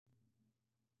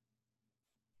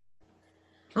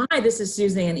Hi, this is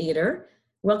Suzanne Eder.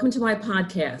 Welcome to my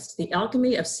podcast, The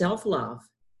Alchemy of Self-Love,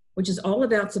 which is all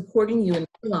about supporting you in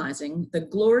realizing the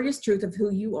glorious truth of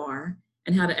who you are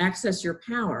and how to access your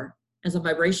power as a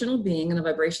vibrational being in a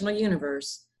vibrational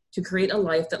universe to create a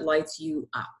life that lights you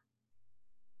up.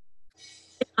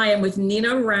 I am with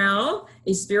Nina Rao,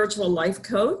 a spiritual life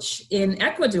coach in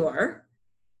Ecuador.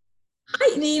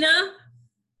 Hi, Nina.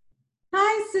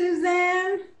 Hi,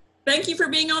 Suzanne. Thank you for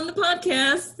being on the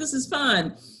podcast. This is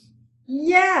fun.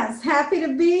 Yes, happy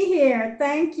to be here.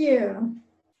 Thank you.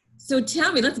 So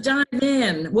tell me, let's dive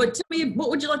in. What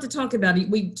would you like to talk about?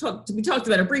 We talked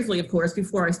about it briefly, of course,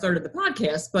 before I started the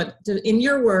podcast, but in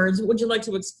your words, what would you like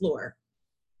to explore?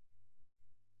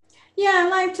 Yeah, I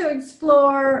like to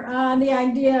explore the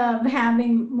idea of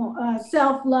having more,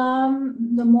 self-love,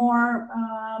 the more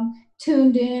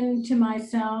tuned in to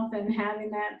myself and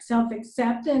having that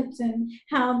self-acceptance and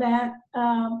how that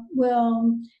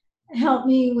will help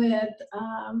me with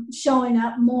showing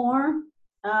up more,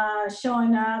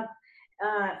 showing up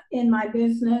in my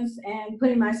business and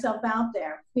putting myself out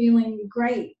there, feeling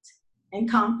great and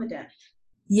confident.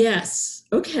 Yes.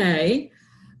 Okay.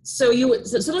 So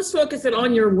let's focus it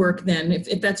on your work then,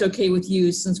 if that's okay with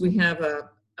you, since we have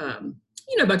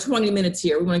about 20 minutes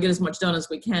here. We want to get as much done as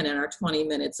we can in our 20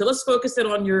 minutes. So let's focus it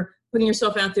on your putting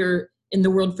yourself out there in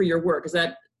the world for your work. Is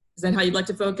that how you'd like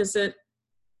to focus it?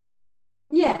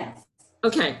 Yes.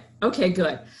 Okay,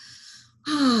 good.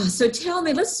 So tell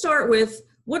me, let's start with,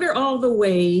 what are all the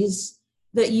ways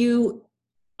that you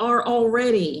are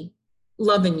already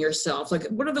loving yourself? Like,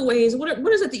 what are the ways, what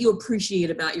is it that you appreciate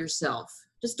about yourself?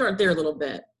 Just start there a little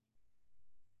bit.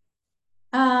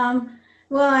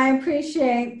 Well, I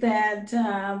appreciate that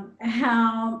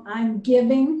how I'm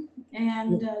giving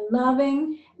and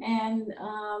loving and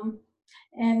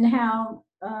how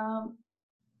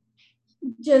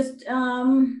just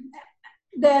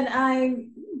that I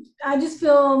just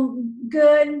feel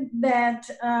good that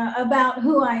about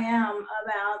who I am,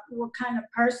 about what kind of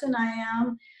person I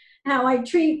am, how I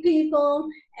treat people,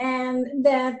 and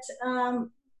that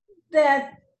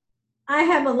that I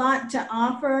have a lot to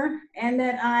offer, and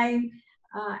that I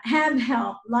have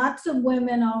helped lots of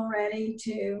women already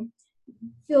to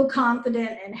feel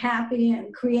confident and happy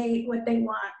and create what they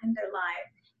want in their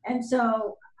life. And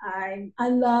so I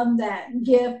love that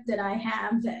gift that I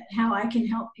have, that how I can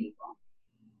help people.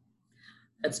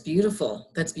 That's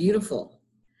beautiful. That's beautiful.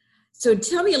 So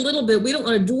tell me a little bit, we don't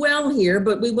want to dwell here,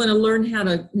 but we want to learn how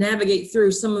to navigate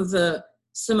through some of the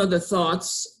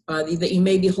thoughts that you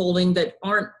may be holding that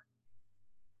aren't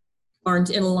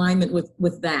in alignment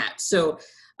with that. So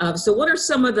what are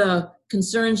some of the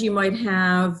concerns you might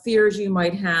have, fears you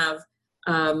might have,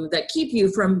 that keep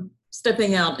you from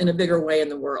stepping out in a bigger way in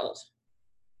the world?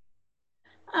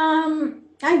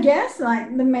 I guess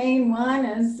like the main one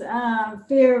is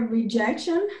fear of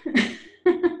rejection.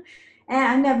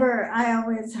 And I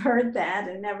always heard that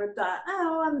and never thought,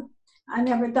 I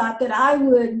never thought that I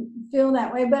would feel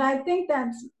that way. But I think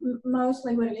that's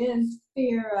mostly what it is,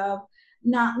 fear of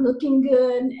not looking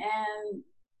good and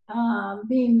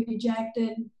being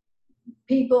rejected,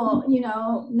 people,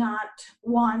 not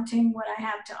wanting what I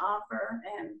have to offer.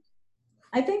 And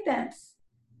I think that's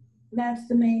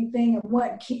the main thing of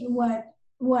what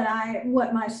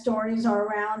my stories are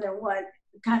around and what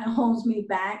kind of holds me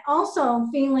back. Also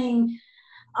feeling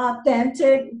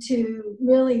authentic to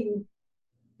really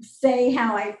say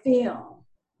how I feel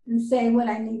and say what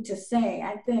I need to say.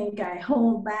 I think I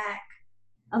hold back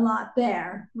a lot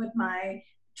there with my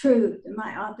truth and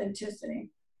my authenticity.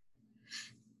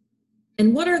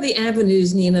 And what are the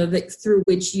avenues, Nina, through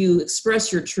which you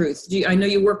express your truth? I know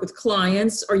you work with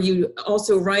clients. Are you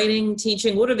also writing,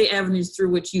 teaching? What are the avenues through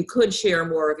which you could share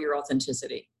more of your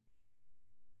authenticity?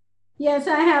 Yes,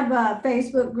 I have a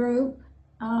Facebook group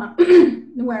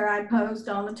where I post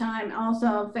all the time. Also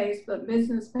a Facebook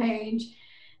business page.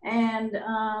 And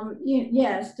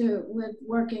yes, with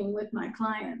working with my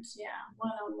clients,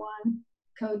 one-on-one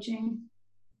coaching.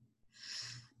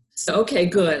 So, okay,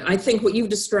 good. I think what you've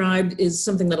described is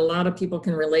something that a lot of people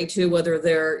can relate to, whether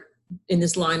they're in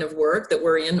this line of work that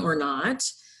we're in or not.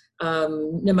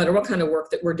 No matter what kind of work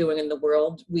that we're doing in the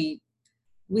world, we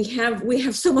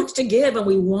have so much to give, and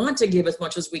we want to give as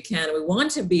much as we can, and we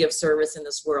want to be of service in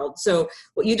this world. So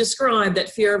what you described, that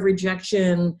fear of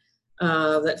rejection,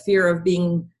 that fear of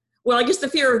being, well, I guess the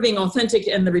fear of being authentic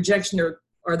and the rejection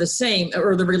are the same,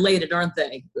 or they're related, aren't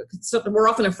they? So we're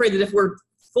often afraid that if we're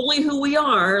fully who we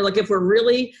are, like if we're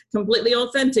really completely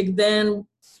authentic, then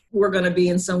we're going to be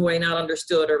in some way not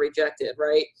understood or rejected,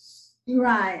 right?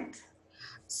 Right.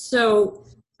 So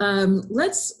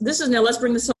let's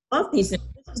bring this Of these things,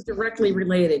 this is directly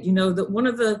related. You know, that one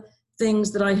of the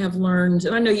things that I have learned,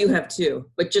 and I know you have too,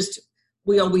 but just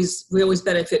we always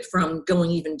benefit from going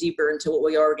even deeper into what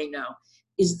we already know,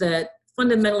 is that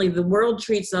fundamentally the world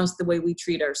treats us the way we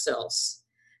treat ourselves.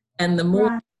 And the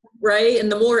more, right,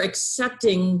 and the more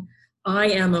accepting I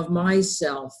am of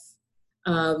myself,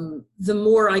 the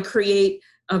more I create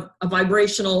a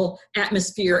vibrational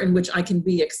atmosphere in which I can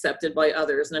be accepted by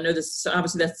others. And I know this,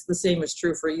 obviously that's the same is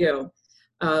true for you.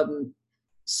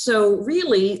 So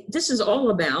really, this is all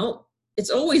about, it's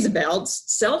always about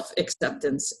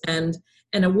self-acceptance and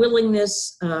a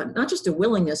willingness, not just a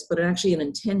willingness, but actually an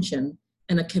intention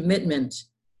and a commitment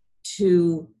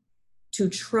to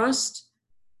trust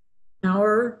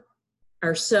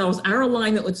ourselves, our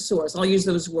alignment with source. I'll use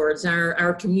those words,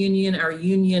 our communion, our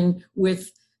union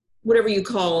with whatever you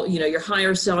call, you know, your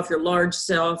higher self, your large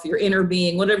self, your inner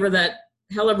being, whatever that,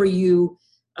 however you,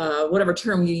 whatever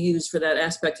term you use for that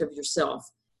aspect of yourself.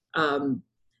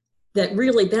 That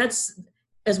really, that's,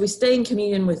 as we stay in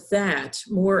communion with that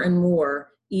more and more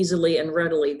easily and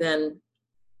readily, then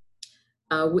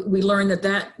we learn that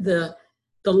the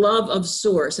love of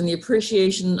source and the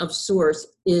appreciation of source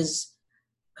is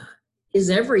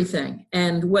everything.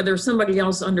 And whether somebody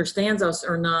else understands us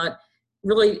or not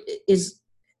really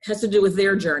has to do with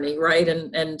their journey, right?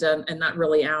 And not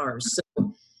really ours.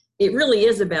 So it really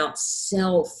is about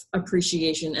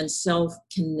self-appreciation and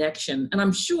self-connection. And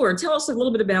I'm sure, tell us a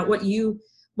little bit about what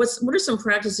are some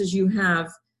practices you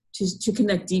have to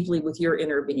connect deeply with your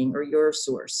inner being or your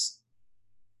source?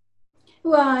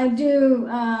 Well, I do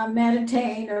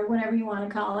meditate, or whatever you want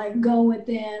to call it, go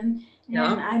within,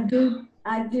 Yeah. and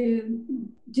I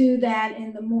do that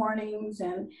in the mornings,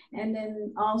 and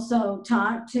then also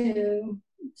talk to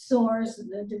source,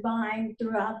 the divine,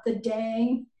 throughout the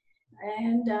day,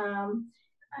 and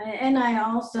I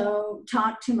also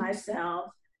talk to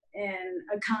myself in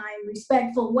a kind,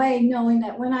 respectful way, knowing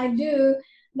that when I do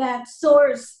that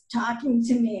source talking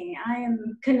to me, I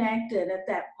am connected at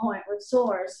that point with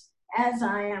source, as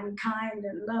I am kind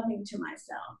and loving to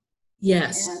myself.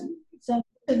 Yes. And so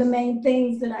those are the main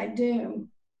things that I do.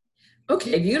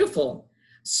 Okay, beautiful.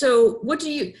 So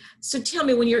tell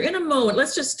me, when you're in a moment,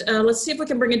 let's see if we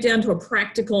can bring it down to a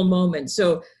practical moment.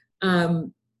 So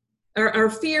our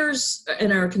fears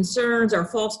and our concerns, our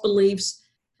false beliefs,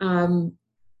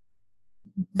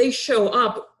 they show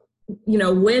up, you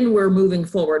know, when we're moving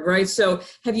forward, right? So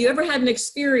have you ever had an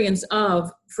experience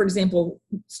of, for example,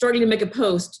 starting to make a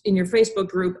post in your Facebook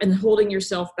group and holding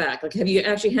yourself back? Like, have you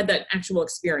actually had that actual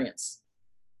experience?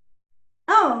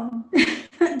 Oh,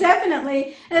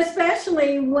 definitely,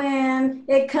 especially when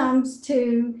it comes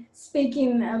to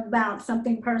speaking about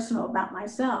something personal about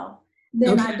myself.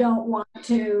 Then okay. I don't want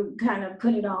to kind of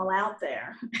put it all out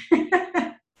there.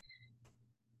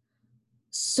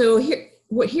 So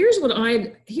here's what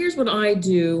I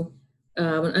do,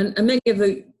 and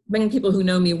many people who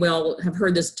know me well have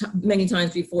heard this many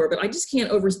times before, but I just can't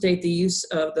overstate the use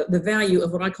of the value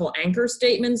of what I call anchor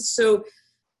statements. So,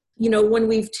 you know, when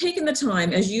we've taken the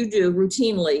time, as you do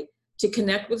routinely, to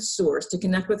connect with source, to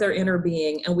connect with our inner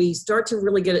being, and we start to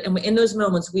really get it, and in those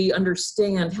moments we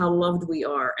understand how loved we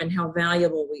are and how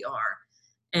valuable we are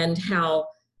and how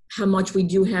much we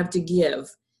do have to give.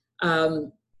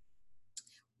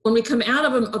 When we come out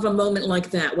of a moment like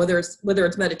that, whether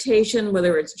it's meditation,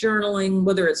 whether it's journaling,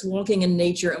 whether it's walking in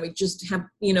nature, and we just have,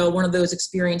 you know, one of those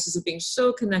experiences of being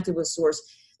so connected with source,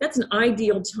 that's an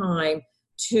ideal time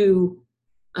to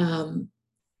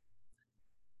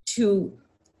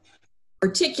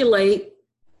articulate,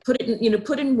 put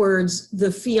in words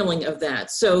the feeling of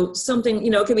that. So something, you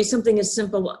know, it could be something as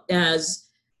simple as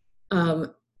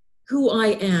who I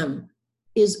am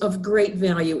is of great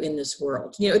value in this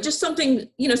world. You know, just something,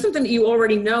 you know, something that you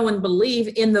already know and believe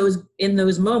in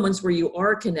those moments where you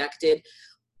are connected.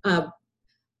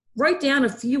 Write down a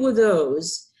few of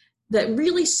those that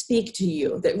really speak to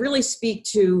you, that really speak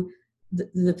to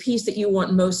the piece that you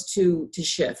want most to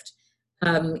shift.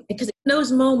 Because in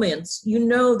those moments, you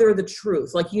know, they're the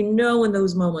truth. Like, you know, in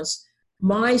those moments,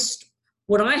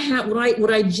 what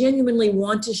I genuinely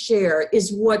want to share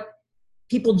is what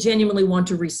people genuinely want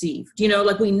to receive. You know,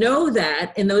 like, we know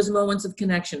that in those moments of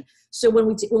connection. So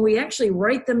when we actually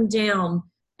write them down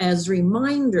as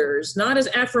reminders, not as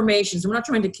affirmations, we're not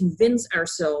trying to convince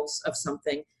ourselves of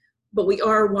something, but we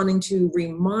are wanting to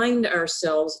remind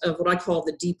ourselves of what I call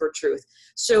the deeper truth.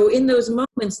 So in those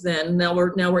moments, then now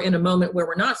we're in a moment where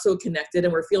we're not so connected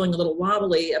and we're feeling a little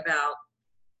wobbly about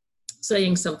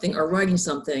saying something or writing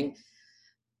something.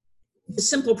 The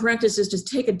simple practice is just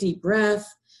take a deep breath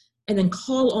and then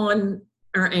call on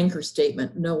our anchor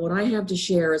statement. No, what I have to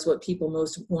share is what people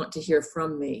most want to hear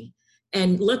from me.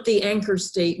 And let the anchor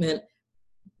statement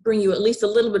bring you at least a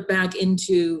little bit back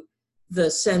into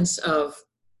the sense of,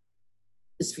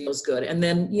 this feels good. And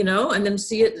then, and then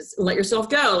see it, let yourself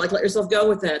go, let yourself go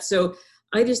with that. So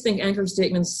I just think anchor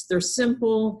statements, they're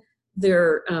simple,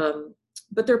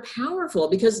 but they're powerful,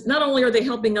 because not only are they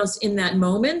helping us in that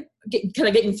moment,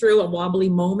 getting through a wobbly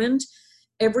moment,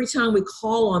 every time we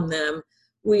call on them,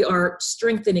 we are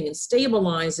strengthening and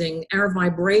stabilizing our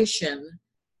vibration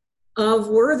of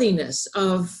worthiness,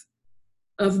 of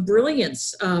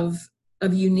brilliance, of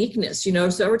uniqueness,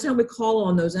 So every time we call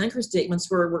on those anchor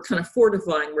statements, we're kind of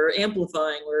fortifying, we're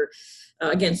amplifying, we're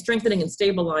again strengthening and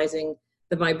stabilizing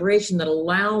the vibration that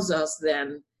allows us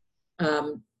then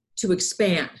to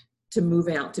expand, to move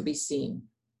out, to be seen.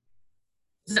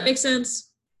 Does that make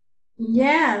sense?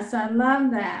 Yes, I love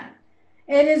that.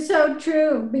 It is so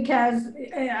true, because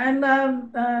I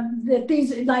love that these,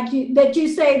 that you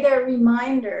say they're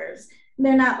reminders.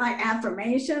 They're not like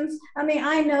affirmations. I mean,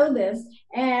 I know this,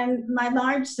 and my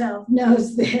large self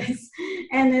knows this,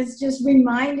 and it's just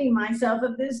reminding myself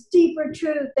of this deeper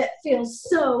truth that feels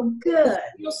so good.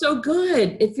 It feels so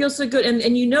good. It feels so good,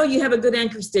 and you have a good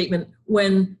anchor statement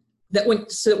when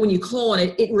you call on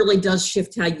it, it really does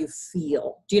shift how you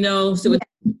feel. Do you know? So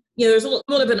there's a little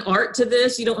bit of an art to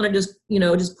this. You don't want to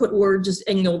just put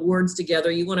any old words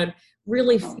together. You want to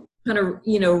really kind of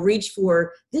reach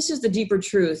for, this is the deeper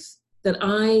truth that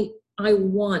I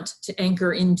want to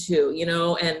anchor into,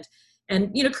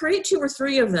 and create 2 or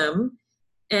 3 of them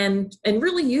and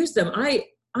really use them. I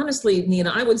honestly, Nina,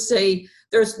 I would say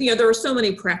there are so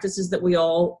many practices that we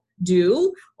all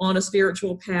do on a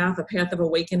spiritual path, a path of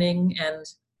awakening, and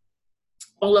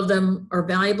all of them are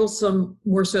valuable, some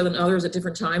more so than others at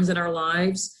different times in our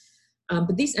lives.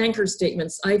 But these anchor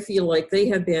statements, I feel like they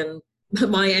have been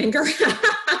my anchor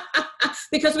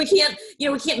because we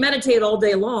can't meditate all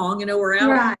day long. We're out,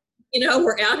 right.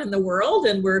 We're out in the world,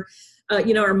 and we're,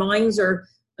 our minds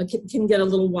can get a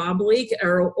little wobbly.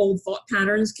 Our old thought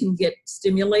patterns can get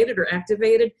stimulated or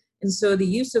activated. And so the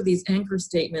use of these anchor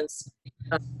statements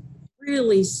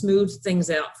really smoothed things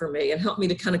out for me and helped me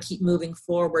to kind of keep moving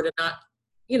forward and not,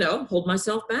 hold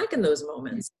myself back in those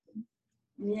moments.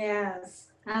 Yes,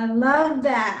 I love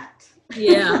that.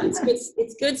 Yeah, it's good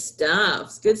stuff.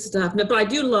 It's good stuff. No, but I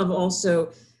do love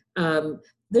also,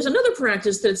 there's another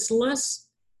practice that's less,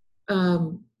 I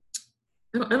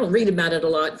don't read about it a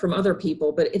lot from other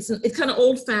people, but it's kind of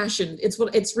old fashioned.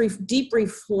 It's deep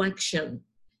reflection,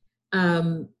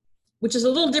 which is a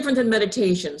little different than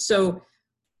meditation. So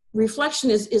reflection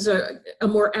is a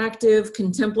more active,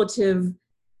 contemplative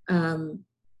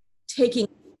taking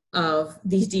of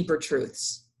these deeper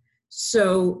truths.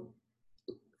 So,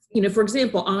 for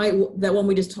example, that one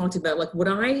we just talked about, what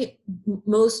I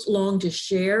most long to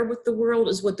share with the world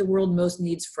is what the world most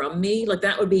needs from me.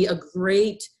 That would be a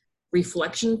great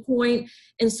reflection point.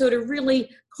 And so to really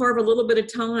carve a little bit of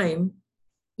time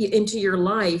into your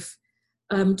life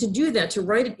to do that, to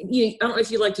write it. I don't know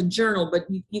if you like to journal, but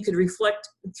you could reflect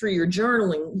through your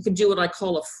journaling. You could do what I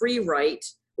call a free write,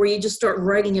 where you just start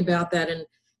writing about that and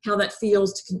how that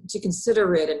feels to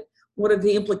consider it, and what are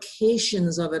the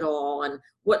implications of it all, and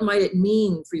what might it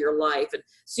mean for your life. And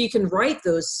so you can write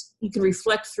those, you can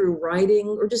reflect through writing,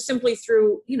 or just simply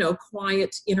through,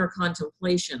 quiet inner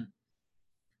contemplation.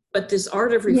 But this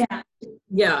art of reflection,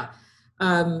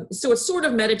 so it's sort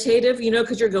of meditative,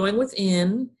 because you're going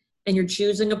within and you're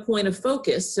choosing a point of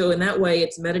focus. So in that way,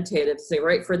 it's meditative. Say,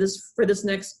 right, for this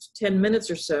next 10 minutes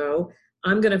or so,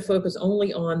 I'm going to focus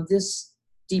only on this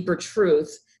deeper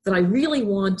truth that I really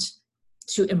want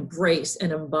to embrace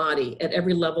and embody at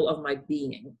every level of my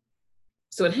being.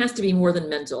 So it has to be more than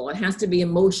mental. It has to be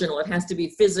emotional. It has to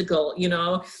be physical,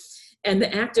 and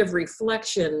the act of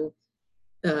reflection,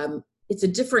 it's a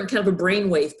different kind of a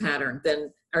brainwave pattern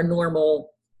than our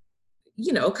normal,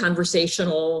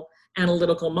 conversational,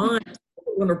 analytical mind.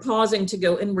 When we're pausing to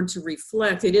go inward to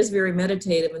reflect, it is very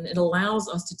meditative, and it allows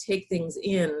us to take things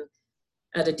in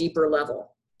at a deeper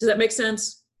level. Does that make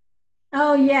sense?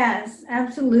 Oh, yes,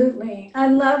 absolutely. I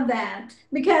love that,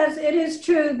 because it is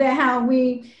true that how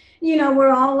we,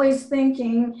 we're always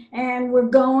thinking, and we're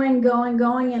going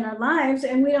in our lives,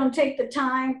 and we don't take the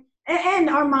time, and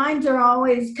our minds are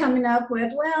always coming up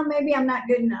with, well, maybe I'm not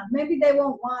good enough. Maybe they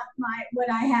won't want what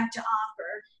I have to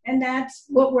offer. And that's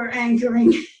what we're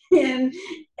anchoring in,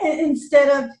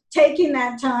 instead of taking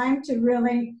that time to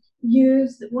really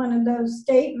use one of those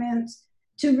statements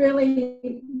to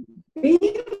really be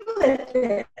with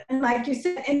it, and like you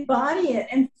said, embody it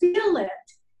and feel it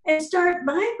and start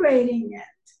vibrating it.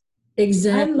 I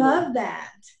Exactly. love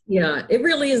that. Yeah, it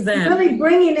really is that. Really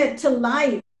bringing it to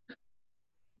life.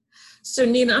 So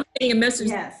Nina, I'm getting a message.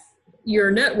 Yes.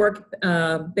 Your network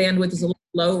bandwidth is a little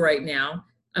low right now.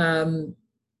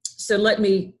 So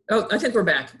I think we're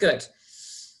back. Good.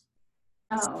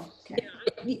 Oh, okay.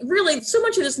 Yeah, really, so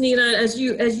much of this, Nina, as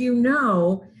you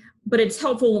know, but it's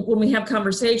helpful when we have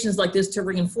conversations like this to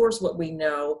reinforce what we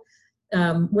know.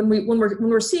 When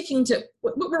we're seeking to,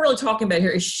 what we're really talking about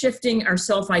here is shifting our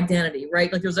self-identity,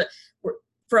 right? Like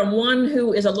from one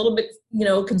who is a little bit,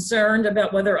 concerned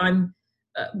about whether I'm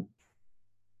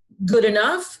good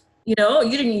enough. You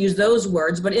didn't use those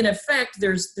words, but in effect,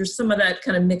 there's some of that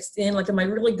kind of mixed in. Like, am I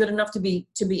really good enough to be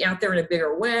out there in a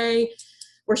bigger way?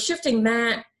 We're shifting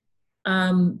that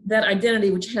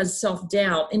identity, which has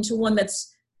self-doubt, into one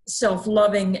that's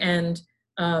self-loving and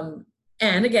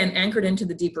again anchored into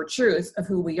the deeper truth of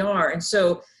who we are. And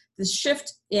so the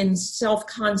shift in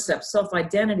self-concept,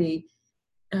 self-identity,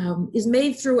 is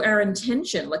made through our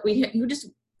intention. Like we just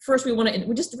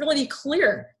really be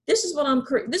clear. This is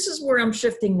where I'm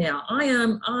shifting now.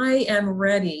 I am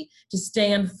ready to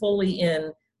stand fully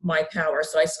in my power.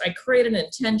 So I create an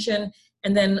intention,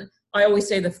 and then I always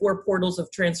say the 4 portals of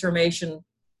transformation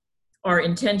are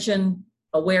intention,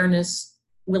 awareness,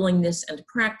 willingness, and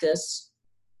practice.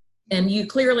 And you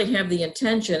clearly have the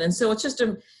intention. And so it's just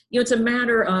it's a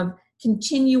matter of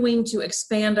continuing to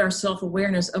expand our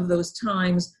self-awareness of those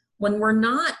times when we're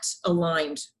not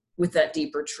aligned with that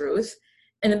deeper truth,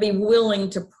 and then be willing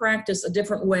to practice a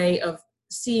different way of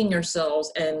seeing ourselves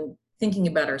and thinking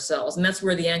about ourselves. And that's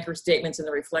where the anchor statements and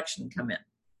the reflection come in.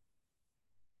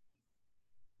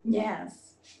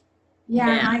 Yes. Yeah,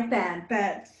 Yeah. I like that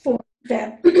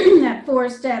 4-step, that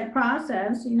 4-step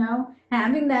process,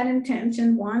 having that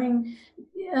intention, wanting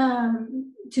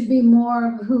to be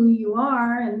more of who you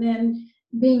are, and then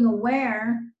being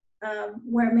aware of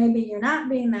where maybe you're not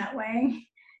being that way.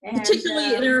 And,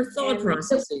 particularly in our thought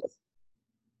processes.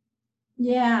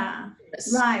 Yeah,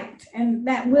 Yes. right. And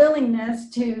that willingness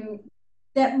to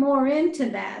step more into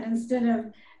that instead of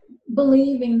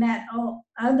believing that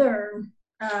other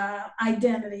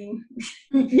identity.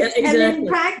 Yeah, exactly. And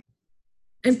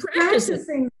then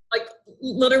practicing. Like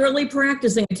literally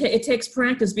practicing. It takes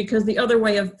practice, because the other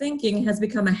way of thinking has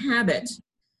become a habit.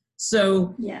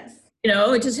 So yes.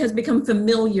 It just has become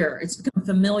familiar. It's become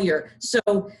familiar. So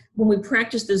when we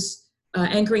practice this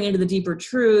anchoring into the deeper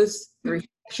truth, the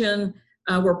reflection,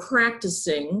 we're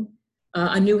practicing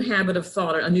a new habit of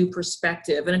thought, a new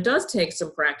perspective. And it does take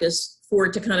some practice for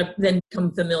it to kind of then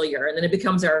become familiar. And then it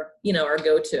becomes our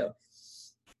go-to.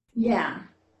 Yeah.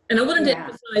 And I wanted to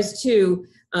emphasize too,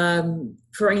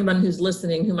 for anyone who's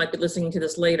listening, who might be listening to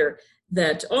this later,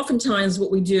 that oftentimes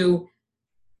what we do,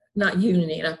 not you,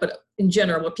 Nina, but in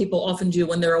general, what people often do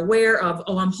when they're aware of,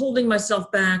 I'm holding myself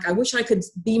back, I wish I could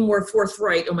be more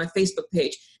forthright on my Facebook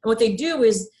page. And what they do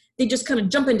is they just kind of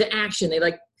jump into action. They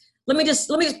like, let me just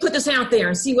put this out there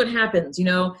and see what happens,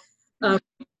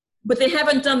 but they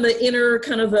haven't done the inner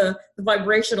kind of the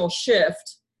vibrational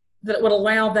shift that would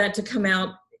allow that to come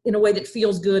out in a way that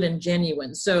feels good and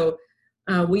genuine. So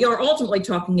we are ultimately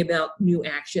talking about new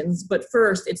actions, but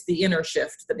first it's the inner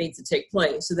shift that needs to take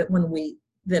place, so that when we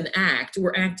then act,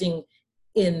 we're acting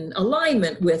in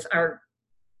alignment with our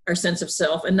sense of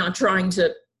self, and not trying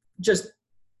to just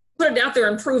put it out there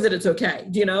and prove that it's okay.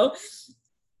 Do you know?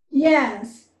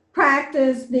 Yes.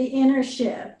 Practice the inner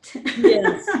shift.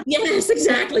 Yes,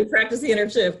 exactly. Practice the inner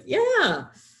shift. Yeah.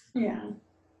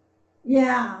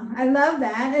 Yeah, I love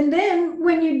that. And then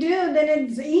when you do, then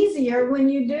it's easier when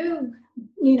you do,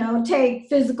 take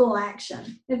physical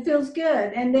action. It feels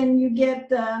good. And then you get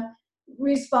the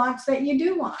response that you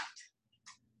do want.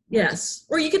 Yes.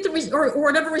 Or you get or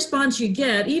whatever response you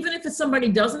get, even if it's somebody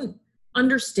doesn't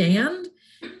understand,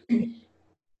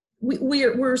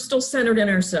 we're still centered in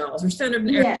ourselves. We're centered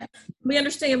in we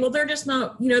understand, well, they're just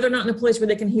not, they're not in a place where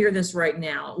they can hear this right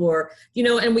now, or,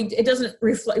 and it doesn't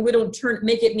reflect, we don't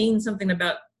make it mean something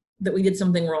about that we did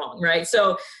something wrong. Right.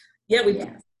 So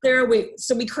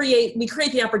we create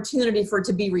the opportunity for it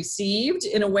to be received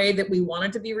in a way that we want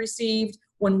it to be received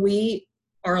when we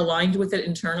are aligned with it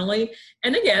internally.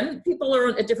 And again, people are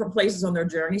at different places on their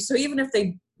journey. So even if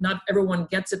not everyone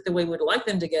gets it the way we'd like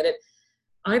them to get it,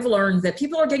 I've learned that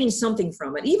people are getting something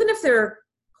from it, even if they're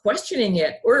questioning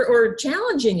it or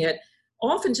challenging it.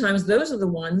 Oftentimes those are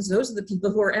the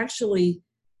people who are actually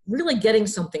really getting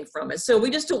something from it. So we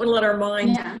just don't want to let our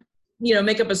mind,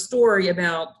 make up a story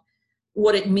about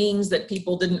what it means that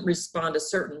people didn't respond a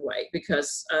certain way,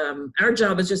 because our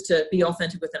job is just to be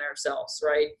authentic within ourselves,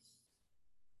 right?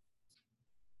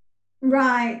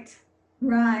 Right.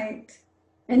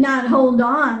 and not hold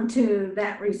on to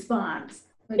that response,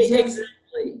 but just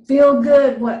Exactly. feel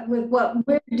good with what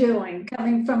we're doing,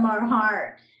 coming from our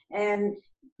heart, and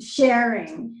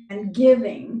sharing and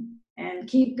giving, and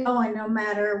keep going no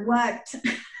matter what,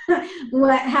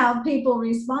 how people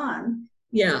respond.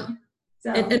 Yeah.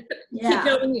 So, And keep yeah.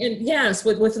 going, and yes,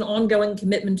 with an ongoing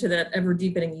commitment to that ever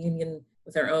deepening union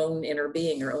with our own inner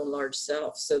being, our own large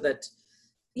self, so that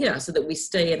we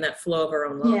stay in that flow of our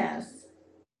own life. Yes.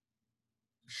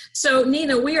 So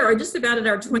Nina, we are just about at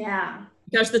our 20. Yeah.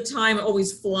 Gosh, the time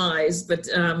always flies, but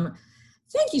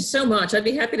thank you so much. I'd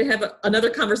be happy to have another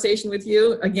conversation with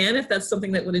you again, if that's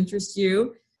something that would interest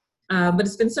you. But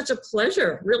it's been such a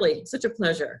pleasure, really, such a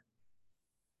pleasure.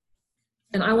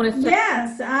 And I want to thank—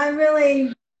 Yes, I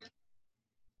really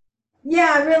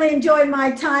enjoyed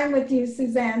my time with you,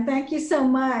 Suzanne. Thank you so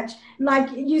much.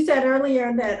 Like you said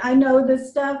earlier, that I know this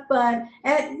stuff, but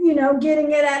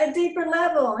getting it at a deeper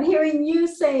level, hearing you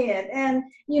say it, and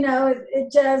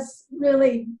it just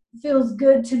really feels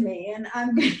good to me. And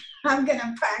I'm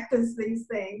gonna practice these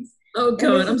things. Oh,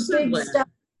 good. I'm so big glad. stuff.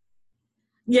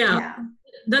 Yeah.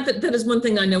 That is one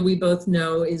thing I know we both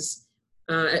know is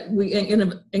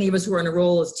any of us who are in a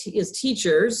role as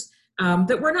teachers,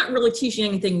 that we're not really teaching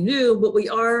anything new, but we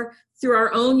are, through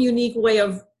our own unique way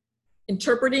of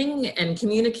interpreting and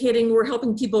communicating, we're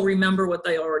helping people remember what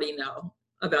they already know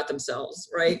about themselves,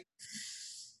 right?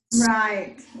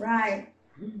 Right.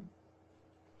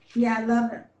 Yeah, I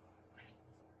love it.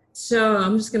 So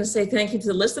I'm just going to say thank you to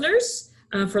the listeners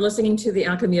for listening to The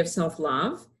Alchemy of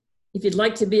Self-Love. If you'd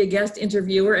like to be a guest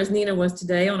interviewer, as Nina was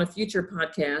today, on a future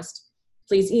podcast,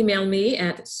 please email me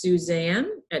at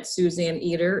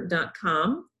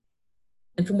suzanne@suzanneeater.com.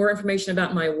 And for more information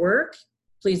about my work,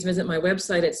 please visit my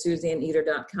website at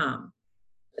suzanneeater.com.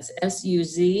 That's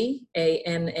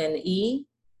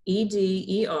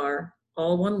SUZANNEEDER,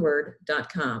 all one word,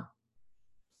 .com.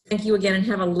 Thank you again, and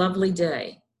have a lovely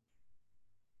day.